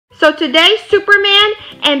So today Superman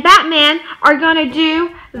and Batman are gonna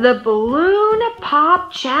do the balloon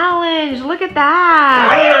pop challenge. Look at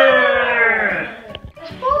that.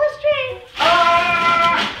 Let's pull the string.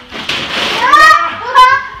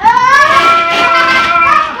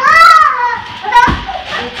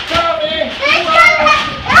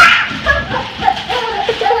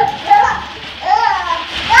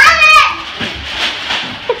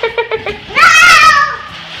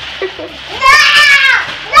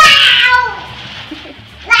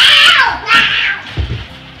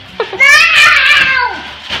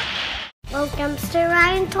 Welcome to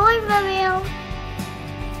Ryan ToysReview.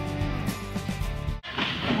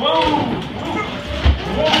 Whoa!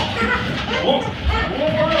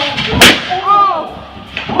 Oh!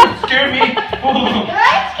 That scared me. What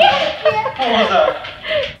scared you? What was that?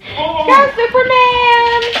 Oh! Go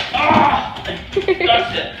Superman! Ah!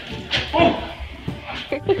 That's it. Ooh!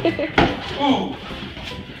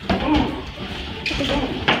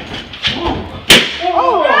 Oh!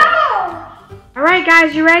 All right,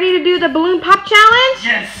 guys, you ready to do the balloon pop challenge?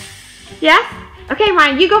 Yes! Yes? Okay,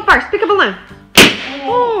 Ryan, you go first. Pick a balloon.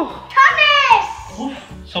 Oh. Thomas! Oof,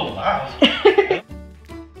 so loud.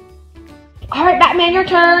 All right, Batman, your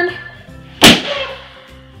turn.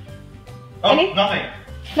 Oh, Any? nothing.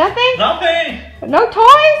 Nothing? Nothing! No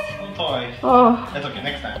toys? No toys. Oh. That's okay,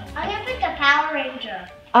 next time. I'm gonna pick a Power Ranger.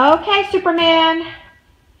 Okay, Superman.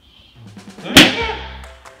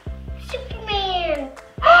 Superman.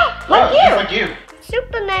 Like Just you. like you.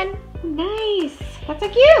 Superman. Nice. That's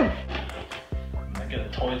like you. I'm gonna get a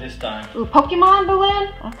toy this time. Ooh, Pokemon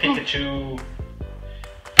balloon. Okay. Pikachu.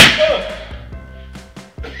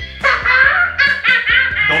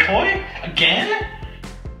 No toy? Again?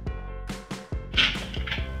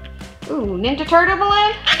 Ooh, Ninja Turtle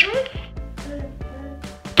balloon.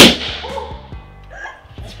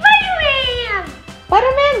 Spiderman.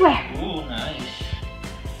 Spiderman where? Ooh, nice.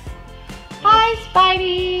 Hi,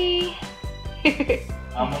 Spidey.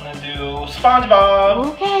 I'm gonna do SpongeBob.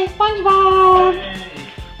 Okay, SpongeBob.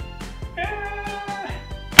 Hey.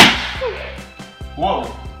 Whoa.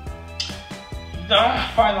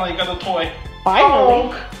 Ah, finally got a toy.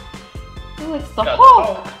 Finally. Hulk. Ooh, it's the Got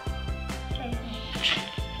Hulk.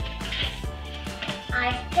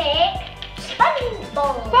 I pick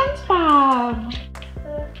SpongeBob. SpongeBob.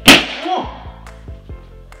 Whoa.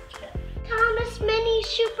 Thomas Mini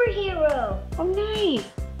Superhero. Oh, nice.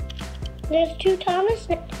 There's two Thomas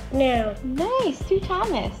now. Nice, Sue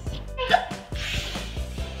Thomas.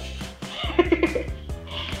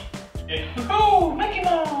 Oh, Mickey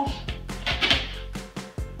Mouse.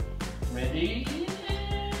 Ready?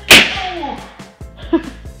 Oh.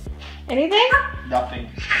 Anything? Nothing.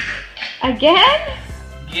 Again?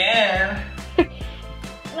 Again.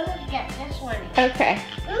 Let's get this one. Okay.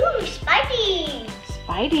 Ooh, Spidey.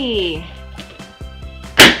 Spidey.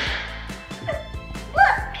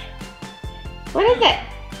 Look. What is it?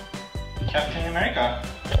 Captain America.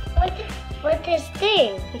 With his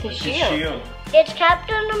thing. It's a His shield. It's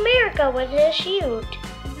Captain America with his shield.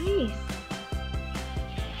 Nice.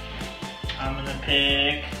 I'm gonna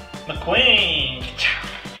pick McQueen.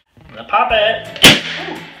 I'm gonna pop it.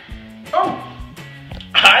 Oh!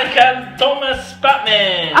 I got Thomas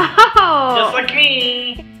Batman. Oh. Just like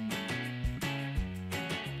me.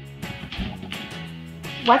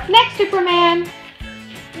 What's next, Superman?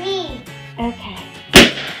 Me. Okay.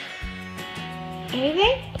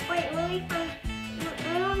 Anything? Wait, let me find.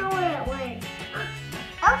 I don't know where it went.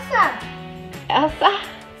 Elsa. Elsa?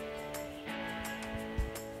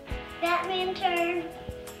 Batman turn.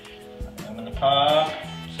 I'm gonna pop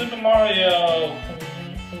Super Mario.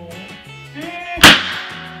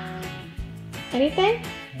 Anything?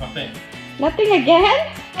 Nothing. Nothing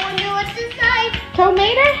again? I wonder what's inside.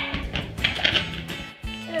 Tomato?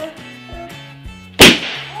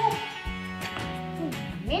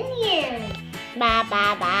 Minion. Ba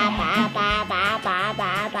ba ba ba ba ba ba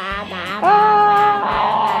ba ba ba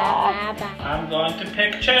Oh. I'm going to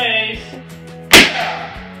pick Chase. I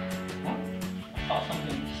thought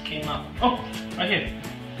something just came up. Oh, right here.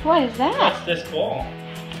 What is that? What's this ball?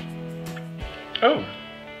 Oh.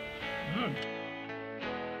 Mm.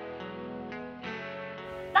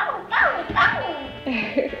 Bow, bow, bow.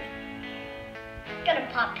 Gonna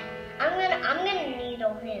pop. I'm gonna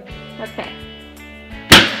needle him. Okay.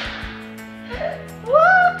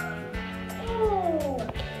 Whoa! Ooh.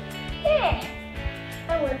 Yeah.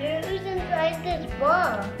 I wonder who's inside this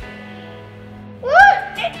ball. Look,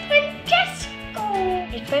 it's Francesco.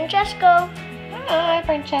 It's Francesco. Hi,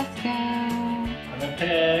 Francesco. I'm gonna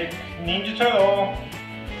pick Ninja Turtle.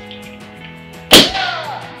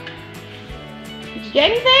 Did you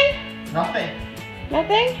get anything? Nothing.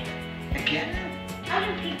 Nothing? Again? I'm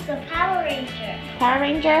gonna pick the Power Ranger. Power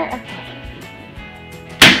Ranger? Okay.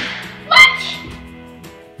 What?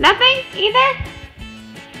 Nothing either?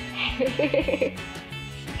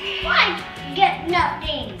 Why get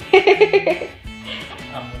nothing?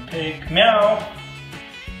 I'm gonna pick Meow.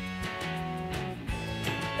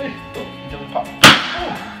 Hey, oh, don't pop.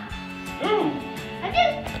 Oh. Ooh. I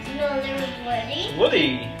didn't know there was Woody. Woody.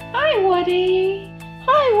 Hi, Woody.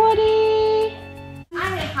 Hi, Woody.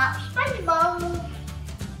 I'm gonna pop Spiderman.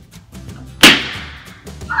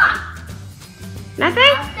 Ah,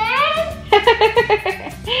 Nothing? nothing.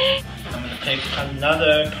 I'm gonna pick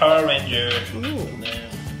another Power Ranger. Ooh.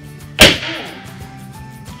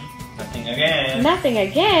 Nothing again. Nothing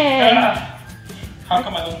again. Ah, how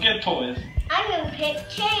come I don't get toys? I'm gonna pick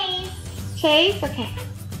Chase. Chase? Okay.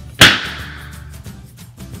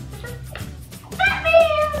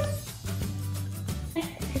 Batman.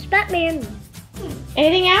 It's Batman.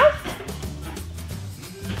 Anything else?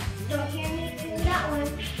 Don't hear me do that one.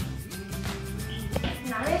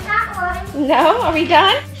 Not in that one. No? Are we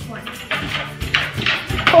done? This one.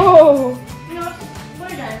 Oh. No,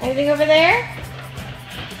 we're done. Anything over there?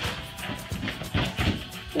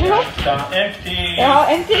 No? It's all empty. They're all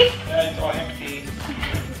empty? Yeah, it's all empty.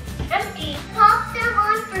 Empty. Pop them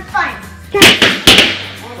on for fun.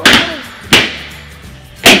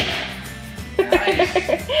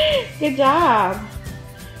 Good job.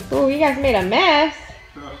 Oh, you guys made a mess.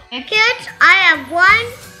 Kids, I have 1,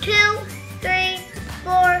 2, 3,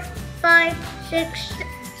 4, 5, 6,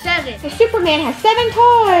 7. The Superman has 7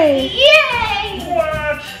 toys. Yay!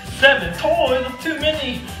 What? 7 toys? That's too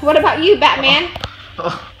many. What about you, Batman?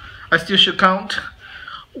 Oh, I still should count.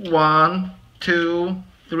 1, 2,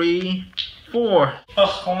 3, 4.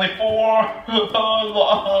 Oh, only 4.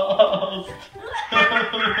 Lost.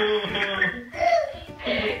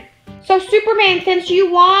 So Superman, since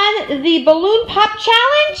you won the balloon pop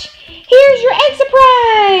challenge, here's your egg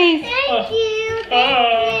surprise. Thank you.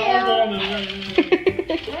 Thank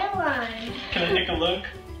you. I won. Can I take a look?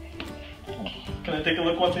 Can I take a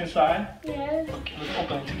look what's inside? Yes. Okay, let's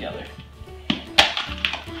open it together.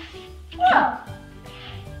 Whoa.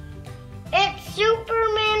 It's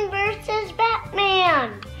Superman versus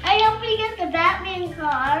Batman. I hope we get the Batman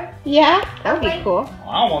car. Yeah, that would be cool.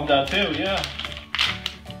 I want that too, yeah.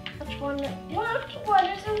 Which one? What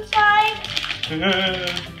is inside?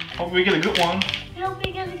 Hope we get a good one. I hope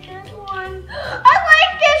we get a good one. I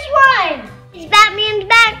like this one. It's Batman's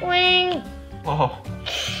Batwing. Oh.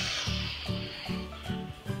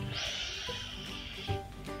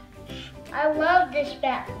 I love this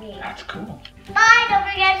Batman. That's cool. Bye, don't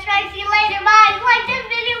forget to subscribe. See you later. Bye. If you like this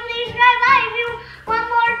video, please subscribe. Bye. If you want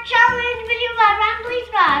more challenge video, please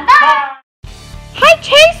subscribe. Bye. Hi,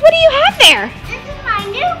 Chase. What do you have there? This is my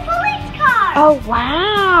new police car. Oh,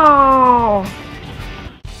 wow.